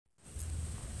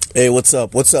Hey, what's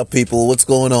up? What's up, people? What's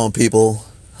going on, people?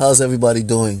 How's everybody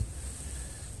doing?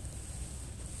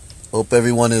 Hope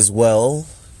everyone is well.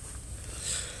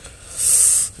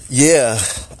 Yeah,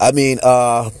 I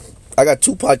got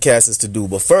two podcasts to do,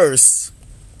 but first,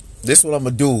 this is what I'm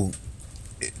gonna do.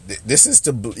 This is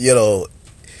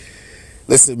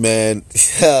listen, man.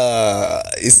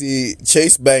 You see,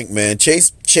 Chase Bank, man.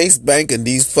 Chase Bank and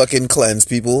these fucking cleanse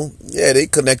people. Yeah, they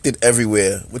connected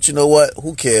everywhere. But you know what?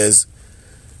 Who cares?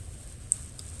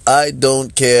 I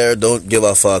don't care. Don't give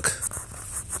a fuck. At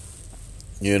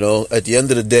the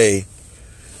end of the day,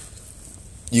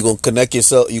 you gonna connect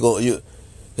yourself. At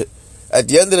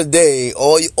the end of the day,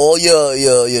 all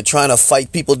you're trying to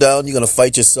fight people down. You're gonna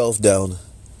fight yourself down.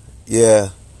 Yeah,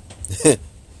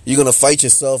 you're gonna fight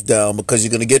yourself down because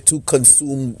you're gonna get too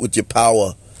consumed with your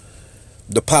power.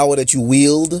 The power that you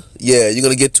wield. Yeah, you're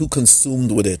gonna get too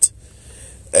consumed with it,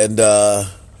 and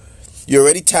you're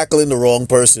already tackling the wrong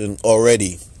person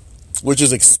already, which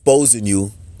is exposing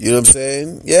you. You know what I'm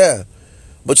saying? Yeah,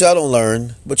 but y'all don't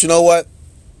learn. But you know what?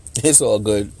 It's all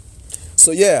good.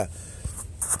 So yeah,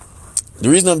 the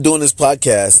reason I'm doing this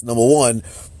podcast, number one,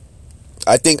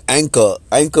 I think Anchor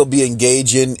be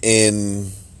engaging in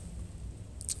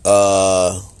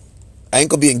fuckery.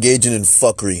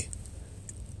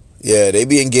 Yeah, they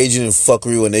be engaging in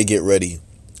fuckery when they get ready,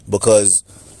 because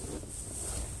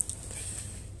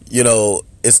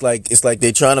it's like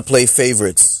they trying to play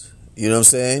favorites. You know what I'm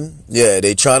saying? Yeah,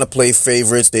 they trying to play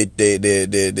favorites. They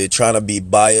trying to be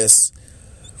biased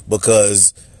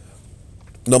because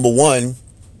number one,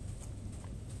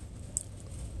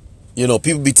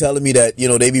 people be telling me that,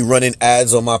 they be running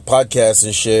ads on my podcast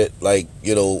and shit, like,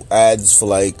 ads for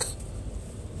like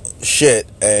shit,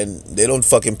 and they don't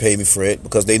fucking pay me for it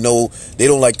because they know they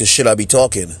don't like the shit I be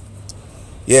talking.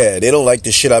 Yeah, they don't like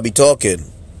the shit I be talking.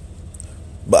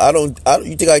 But I don't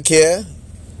you think I care?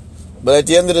 But at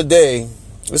the end of the day,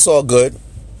 it's all good.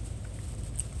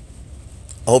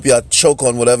 I hope y'all choke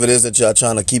on whatever it is that y'all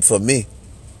trying to keep from me.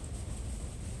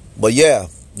 But yeah,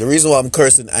 the reason why I'm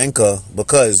cursing Anchor,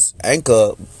 because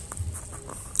Anchor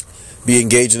be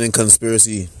engaging in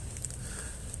conspiracy,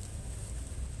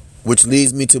 which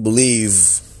leads me to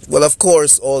believe, well, of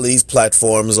course, all these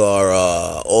platforms are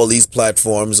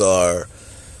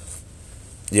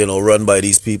run by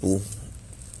these people.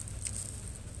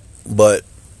 But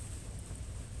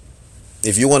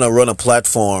if you want to run a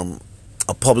platform,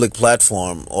 a public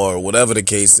platform, or whatever the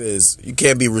case is, you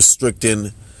can't be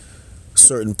restricting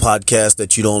certain podcasts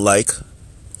that you don't like.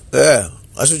 Yeah,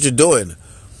 that's what you're doing.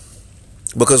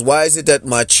 Because why is it that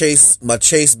my Chase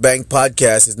Bank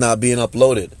podcast is not being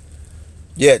uploaded?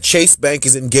 Yeah, Chase Bank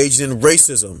is engaged in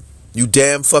racism. You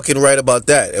damn fucking right about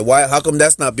that. And how come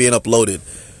that's not being uploaded?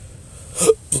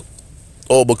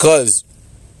 Oh, because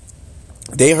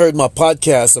they heard my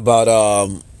podcast about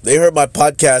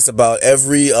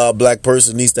every black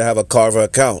person needs to have a Carver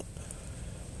account.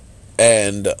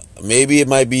 And maybe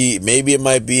black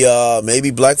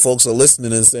folks are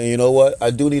listening and saying, you know what?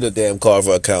 I do need a damn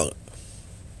Carver account.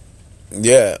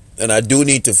 Yeah, and I do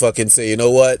need to fucking say, you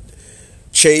know what?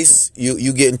 Chase,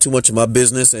 you getting too much of my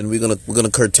business, and we're gonna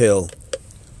curtail.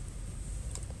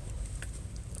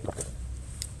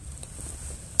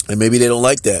 And maybe they don't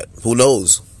like that. Who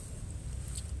knows?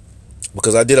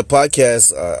 Because I did a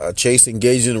podcast, Chase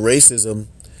engaged in racism,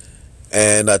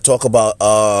 and I talk about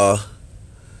the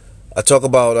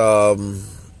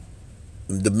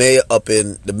mayor up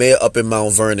in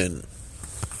Mount Vernon.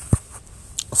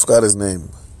 I forgot his name,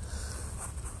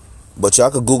 but y'all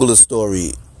could Google the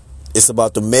story. It's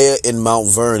about the mayor in Mount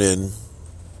Vernon,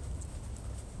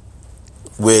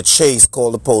 where Chase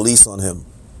called the police on him.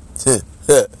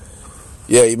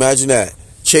 Yeah, imagine that.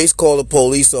 Chase called the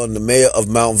police on the mayor of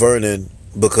Mount Vernon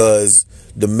because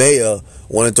the mayor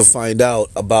wanted to find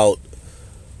out about,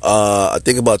 I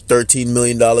think about $13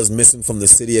 million missing from the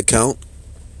city account.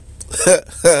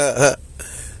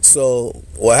 So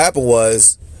what happened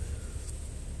was,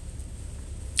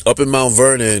 up in Mount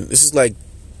Vernon, this is like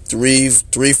 4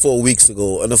 weeks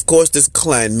ago, and of course this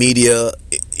Klan media,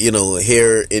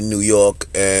 here in New York,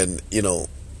 and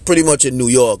pretty much in New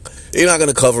York, they're not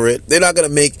gonna cover it. They're not gonna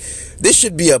make this.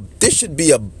 Should be a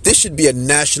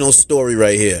national story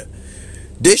right here.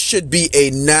 This should be a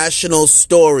national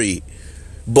story,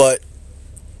 but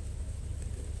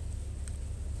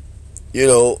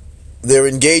they're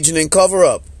engaging in cover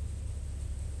up.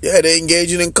 Yeah, they're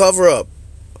engaging in cover up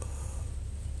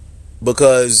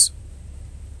because,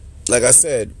 like I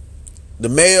said, the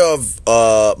mayor of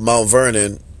Mount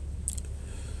Vernon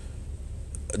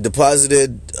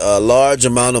deposited a large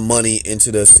amount of money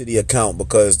into the city account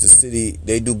because the city,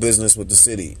 they do business with the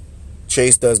city.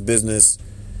 Chase does business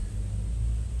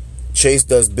Chase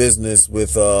does business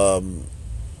with the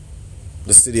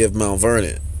city of Mount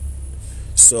Vernon.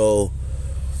 So,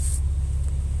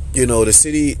 the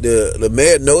city, the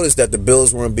mayor noticed that the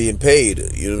bills weren't being paid.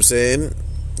 You know what I'm saying?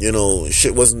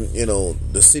 Shit wasn't,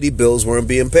 the city bills weren't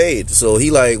being paid. So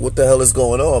he like, what the hell is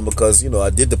going on? Because,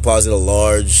 I did deposit a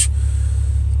large,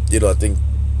 I think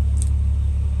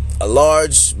a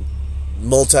large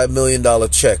multi-million-dollar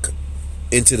check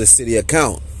into the city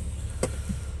account.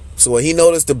 So when he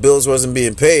noticed the bills wasn't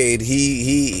being paid,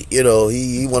 he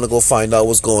want to go find out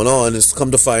what's going on. It's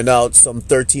come to find out some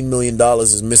 $13 million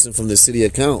is missing from the city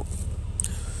account.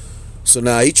 So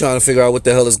now he trying to figure out what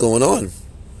the hell is going on.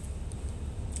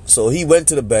 So he went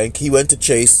to the bank. He went to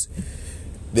Chase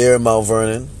there in Mount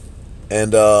Vernon.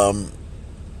 And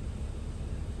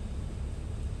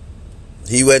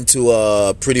he went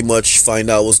to pretty much find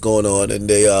out what's going on. And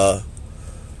they,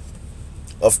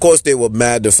 of course, they were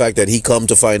mad the fact that he come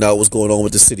to find out what's going on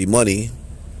with the city money.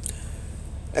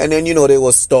 And then, they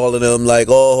were stalling him like,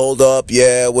 oh, hold up.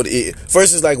 Yeah.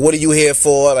 First it's like, what are you here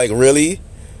for? Like, really?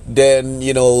 Then,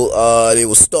 they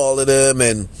were stalling him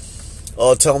and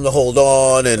tell him to hold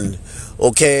on. And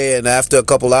okay. And after a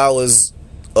couple hours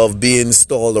of being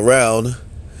stalled around,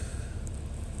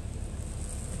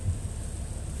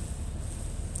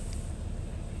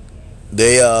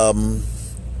 they,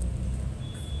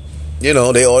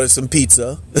 they ordered some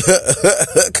pizza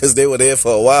because they were there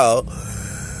for a while.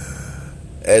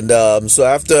 And so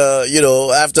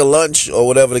after lunch or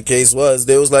whatever the case was,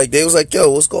 they was like,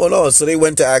 yo, what's going on? So they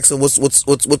went to ask him, what's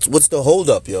the hold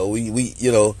up, yo? We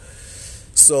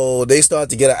So they start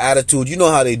to get an attitude. You know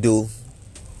how they do.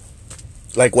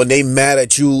 Like when they mad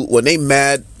at you, when they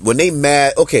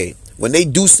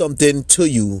do something to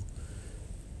you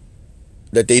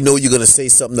that they know you're gonna say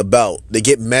something about, they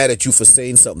get mad at you for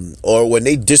saying something. Or when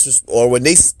they when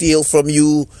they steal from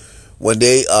you, when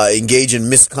they engage in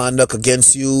misconduct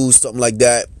against you, something like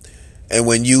that, and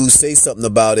when you say something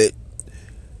about it,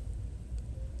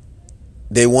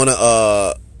 they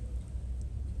wanna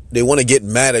get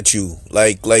mad at you,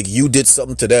 like you did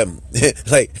something to them,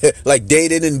 like they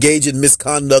didn't engage in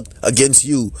misconduct against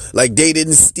you, like they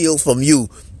didn't steal from you.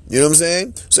 You know what I'm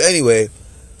saying? So anyway.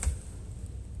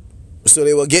 So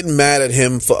they were getting mad at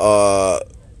him for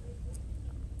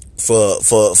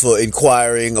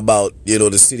inquiring about,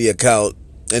 the city account.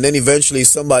 And then eventually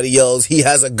somebody yells, he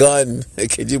has a gun.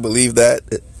 Can you believe that?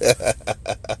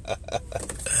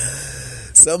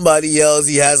 Somebody yells,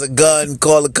 he has a gun,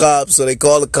 call the cops. So they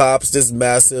call the cops, this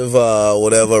massive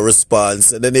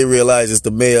response. And then they realize it's the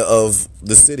mayor of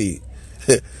the city.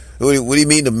 What do you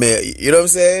mean the mayor? You know what I'm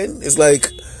saying? It's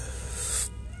like,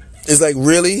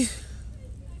 really?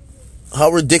 How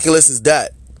ridiculous is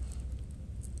that?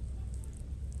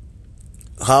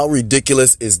 How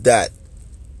ridiculous is that?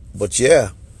 But yeah.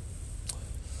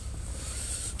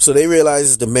 So they realized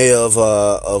it's the mayor of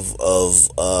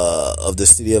the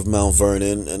city of Mount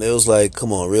Vernon, and it was like,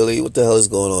 come on, really? What the hell is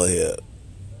going on here?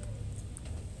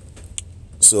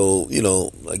 So,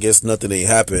 I guess nothing ain't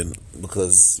happened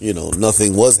because,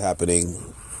 nothing was happening.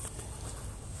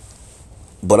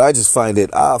 But I just find it,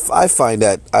 I find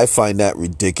that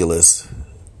ridiculous.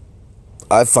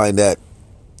 I find that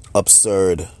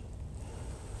absurd.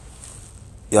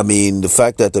 I mean, the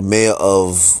fact that the mayor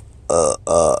of,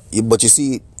 but you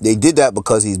see, they did that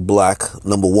because he's black,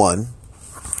 number one.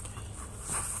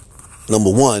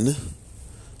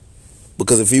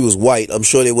 Because if he was white, I'm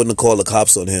sure they wouldn't have called the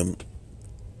cops on him.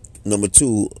 Number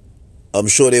two, I'm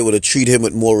sure they would have treated him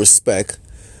with more respect.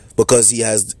 Because he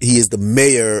is the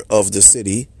mayor of the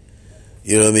city,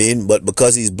 you know what I mean? But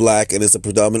because he's black and it's a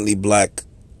predominantly black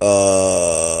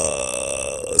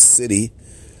city,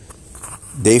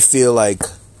 they feel like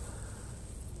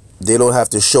they don't have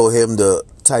to show him the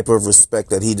type of respect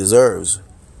that he deserves.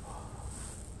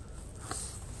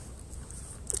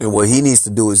 And what he needs to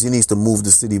do is he needs to move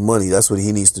the city money. That's what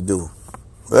he needs to do.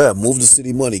 Yeah, move the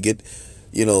city money. Get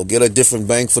a different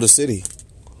bank for the city.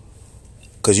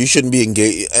 Because you shouldn't be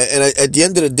engaged. And at the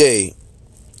end of the day,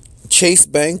 Chase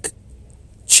Bank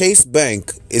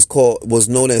was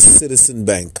known as Citizen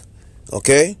Bank.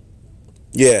 Okay?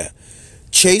 Yeah.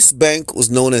 Chase Bank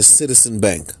was known as Citizen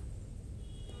Bank.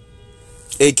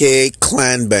 AKA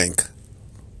Clan Bank.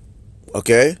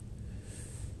 Okay?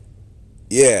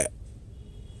 Yeah.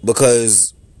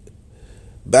 Because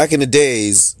back in the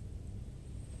days,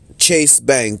 Chase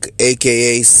Bank,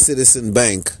 AKA Citizen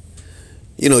Bank,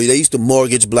 they used to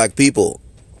mortgage black people.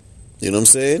 You know what I'm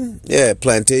saying? Yeah,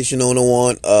 plantation owner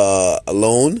want a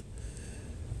loan.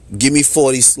 Give me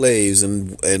 40 slaves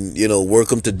and work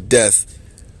them to death.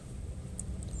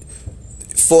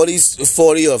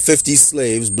 40 or 50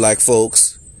 slaves, black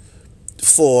folks,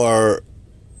 for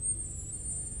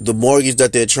the mortgage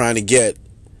that they're trying to get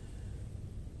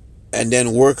and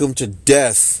then work them to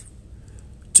death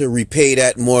to repay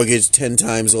that mortgage 10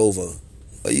 times over.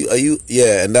 Are you?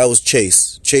 Yeah, and that was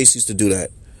Chase. Chase used to do that.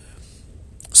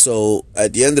 So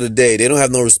at the end of the day, they don't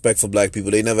have no respect for black people.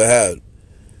 They never had.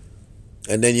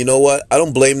 And then you know what? I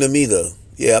don't blame them either.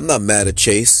 Yeah, I'm not mad at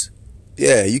Chase.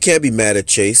 Yeah, you can't be mad at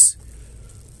Chase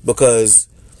because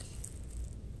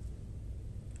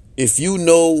if you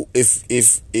know,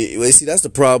 see, that's the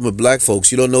problem with black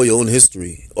folks. You don't know your own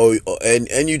history,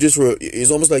 and you just it's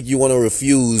almost like you want to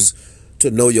refuse to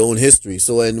know your own history.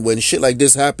 So when shit like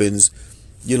this happens,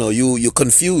 you know, you're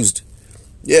confused.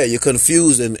 Yeah, you're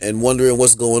confused and wondering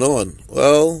what's going on.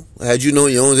 Well, had you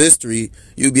known your own history,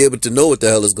 you'd be able to know what the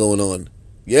hell is going on.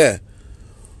 Yeah.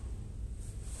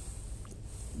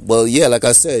 Well, yeah, like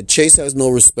I said, Chase has no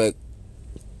respect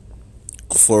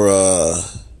for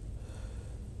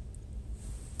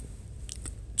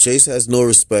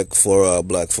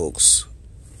black folks.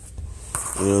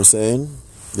 You know what I'm saying?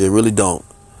 They really don't.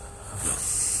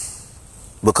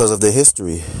 Because of their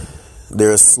history.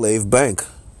 They're a slave bank.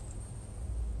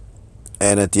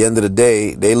 And at the end of the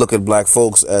day, they look at black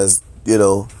folks as, you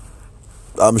know,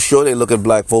 I'm sure they look at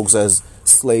black folks as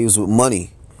slaves with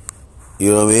money.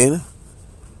 You know what I mean?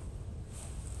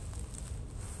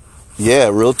 Yeah,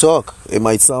 real talk. It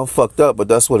might sound fucked up, but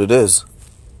that's what it is.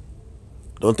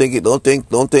 Don't think it's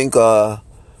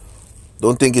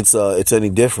any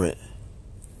different.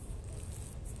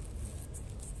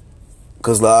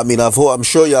 Cause I mean, I'm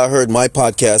sure y'all heard my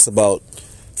podcast about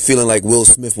feeling like Will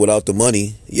Smith without the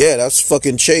money. Yeah, that's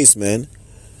fucking Chase, man.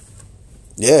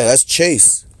 Yeah, that's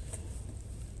Chase.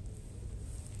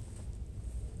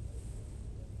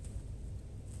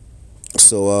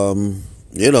 So,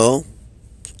 you know,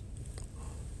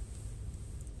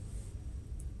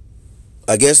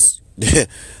 I guess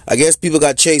people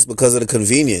got chased because of the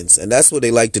convenience, and that's what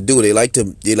they like to do.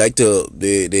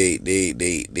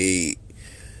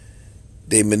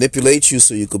 They manipulate you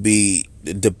so you could be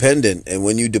dependent, and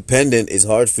when you're dependent, it's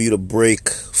hard for you to break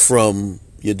from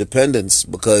your dependence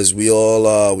because we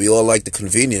all like the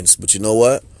convenience. But you know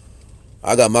what?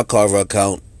 I got my Carver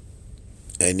account,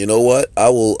 and you know what? I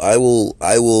will.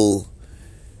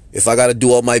 If I got to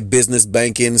do all my business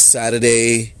banking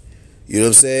Saturday. You know what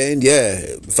I'm saying? Yeah.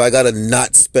 If I gotta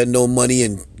not spend no money,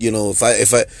 and you know,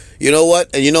 if I, you know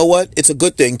what, and you know what, it's a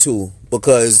good thing too,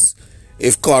 because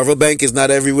if Carver Bank is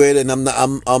not everywhere, then I'm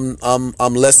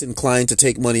less inclined to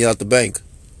take money out the bank.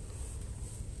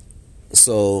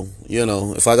 So you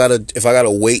know, if I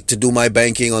gotta wait to do my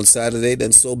banking on Saturday,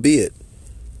 then so be it.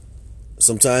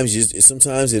 Sometimes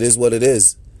it is what it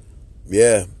is.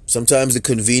 Yeah. Sometimes the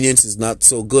convenience is not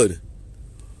so good.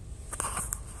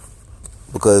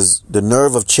 Because the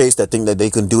nerve of Chase that think that they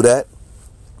can do that.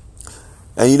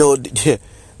 And you know,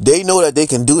 they know that they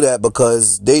can do that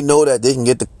because they know that they can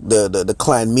get the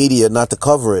Klan media not to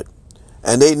cover it.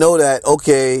 And they know that,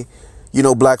 okay, you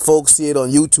know, black folks see it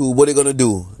on YouTube, what are they going to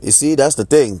do? You see, that's the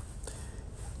thing.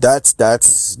 That's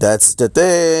the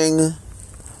thing.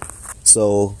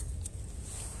 So,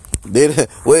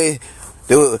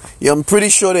 I'm pretty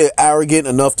sure they're arrogant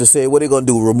enough to say, what are they going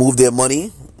to do, remove their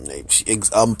money?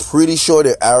 I'm pretty sure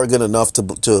they're arrogant enough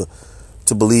to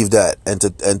believe that and to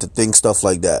think stuff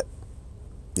like that.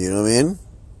 You know what I mean?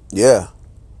 Yeah.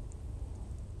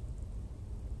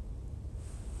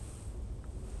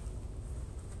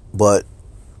 But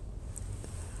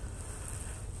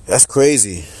that's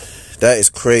crazy. That is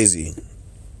crazy.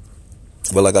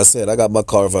 But like I said, I got my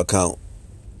Carver account.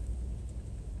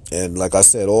 And like I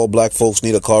said, all black folks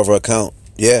need a Carver account.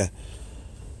 Yeah.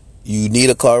 You need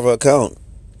a Carver account.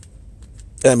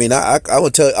 I mean, I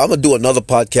would tell you, I'm going to do another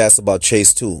podcast about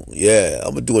Chase too. Yeah,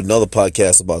 I'm going to do another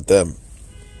podcast about them.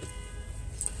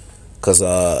 Because,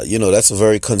 you know, that's a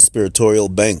very conspiratorial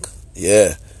bank.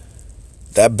 Yeah.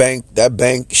 That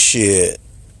bank, shit,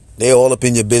 they all up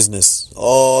in your business.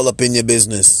 All up in your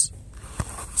business.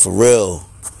 For real.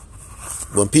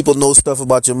 When people know stuff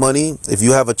about your money, if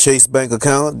you have a Chase bank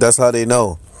account, that's how they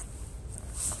know.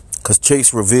 Because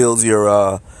Chase reveals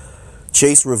your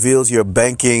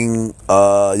banking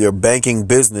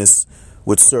business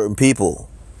with certain people.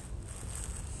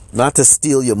 Not to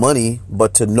steal your money,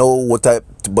 but to know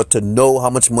how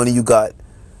much money you got,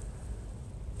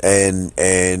 and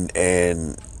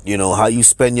you know how you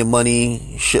spend your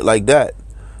money, shit like that.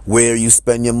 Where you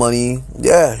spend your money,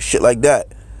 yeah, shit like that.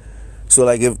 So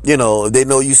like if they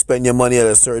know you spend your money at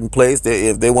a certain place,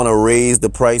 if they want to raise the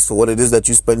price for what it is that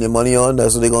you spend your money on,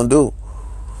 that's what they're gonna do.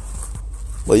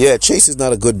 But yeah, Chase is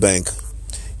not a good bank.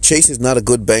 Chase is not a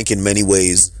good bank in many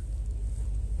ways.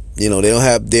 They don't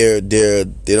have they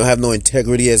don't have no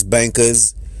integrity as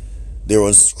bankers. They're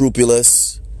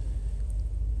unscrupulous.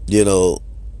 Yeah.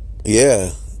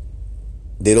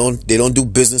 They don't do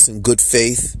business in good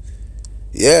faith.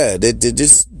 Yeah, they're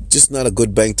just not a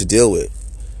good bank to deal with.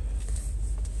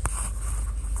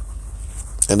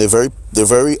 And they're very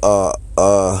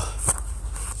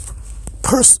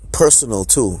personal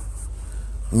too.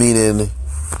 Meaning,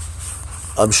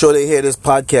 I'm sure they hear this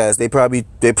podcast.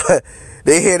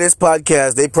 They hear this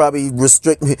podcast. They probably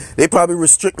restrict me. They probably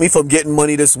restrict me from getting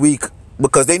money this week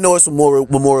because they know it's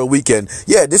Memorial Weekend.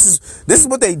 Yeah, this is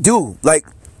what they do. Like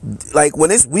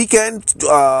when it's weekend,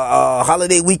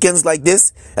 holiday weekends like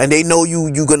this, and they know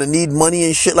you're gonna need money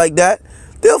and shit like that.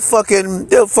 They'll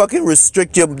fucking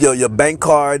restrict your bank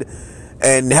card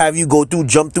and have you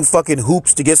jump through fucking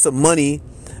hoops to get some money,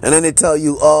 and then they tell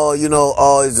you,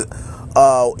 it's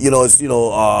a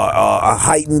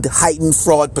heightened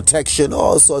fraud protection,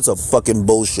 all sorts of fucking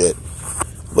bullshit.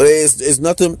 But it's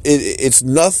nothing. It's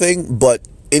nothing but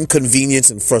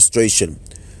inconvenience and frustration.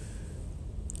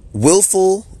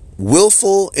 Willful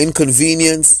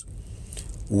inconvenience,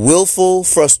 willful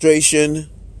frustration.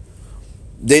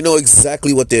 They know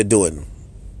exactly what they're doing.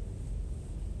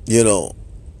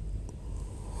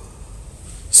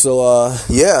 So,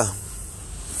 yeah.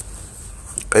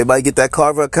 Everybody get that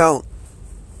Carver account.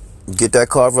 Get that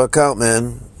Carver account,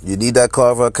 man. You need that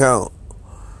Carver account.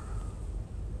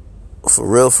 For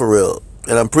real.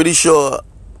 And I'm pretty sure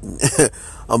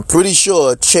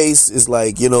Chase is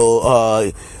like,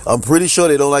 I'm pretty sure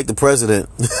they don't like the president.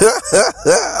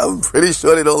 I'm pretty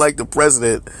sure they don't like the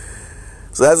president.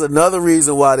 So that's another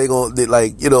reason why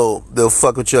they'll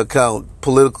fuck with your account.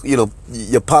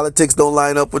 Your politics don't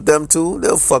line up with them too.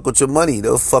 They'll fuck with your money.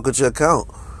 They'll fuck with your account.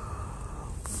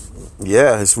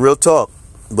 Yeah, it's real talk.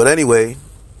 But anyway,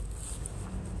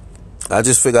 I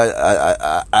just figure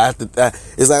I have to.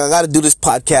 It's like I got to do this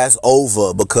podcast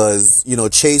over because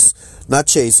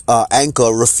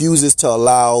Anchor refuses to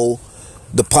allow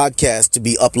the podcast to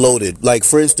be uploaded. Like,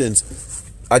 for instance,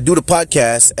 I do the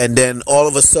podcast and then all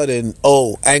of a sudden,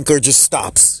 Anchor just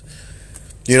stops.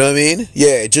 You know what I mean?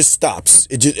 Yeah, it just stops.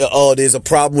 There's a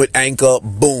problem with Anchor.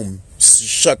 Boom,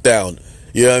 shut down.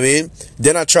 You know what I mean?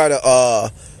 Then I try to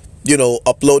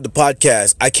upload the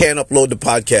podcast. I can't upload the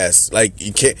podcast. Like,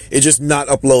 you can't. It's just not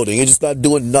uploading. It's just not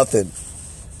doing nothing.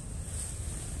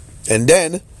 And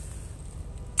then,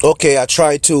 I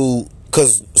try to.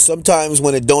 Because sometimes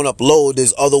when it don't upload,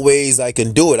 there's other ways I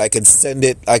can do it. I can send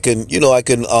it. I can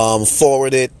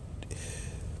forward it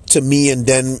to me and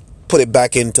then put it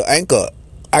back into Anchor.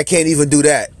 I can't even do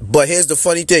that. But here's the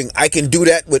funny thing. I can do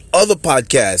that with other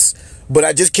podcasts. But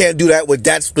I just can't do that with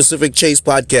that specific Chase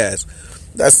podcast.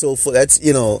 That's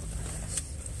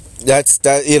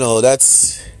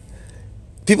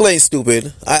people ain't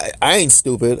stupid. I ain't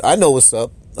stupid. I know what's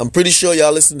up. I'm pretty sure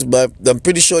they listen to my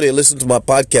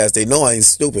podcast. They know I ain't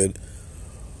stupid.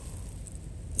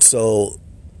 So,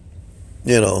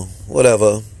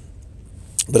 whatever.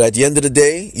 But at the end of the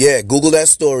day, yeah, Google that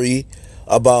story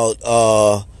about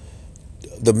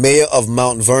the mayor of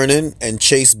Mount Vernon and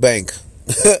Chase Bank.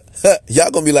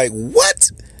 Y'all gonna be like,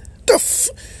 what?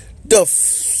 The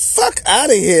fuck out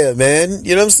of here, man.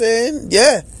 You know what I'm saying?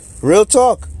 Yeah, real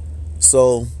talk.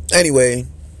 So, anyway,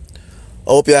 I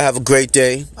hope y'all have a great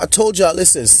day. I told y'all,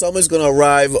 listen, summer's gonna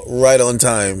arrive right on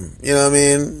time. You know what I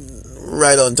mean?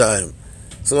 Right on time.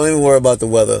 So don't even worry about the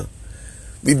weather.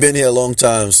 We've been here a long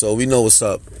time, so we know what's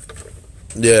up.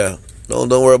 Yeah. Don't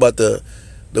worry about the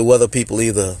weather people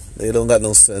either. They don't got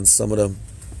no sense, some of them.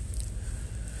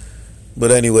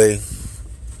 But anyway,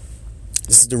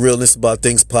 this is the Realness About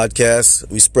Things podcast.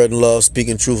 We spreading love,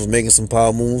 speaking truth, and making some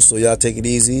power moves. So y'all take it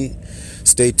easy.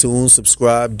 Stay tuned,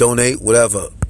 subscribe, donate, whatever.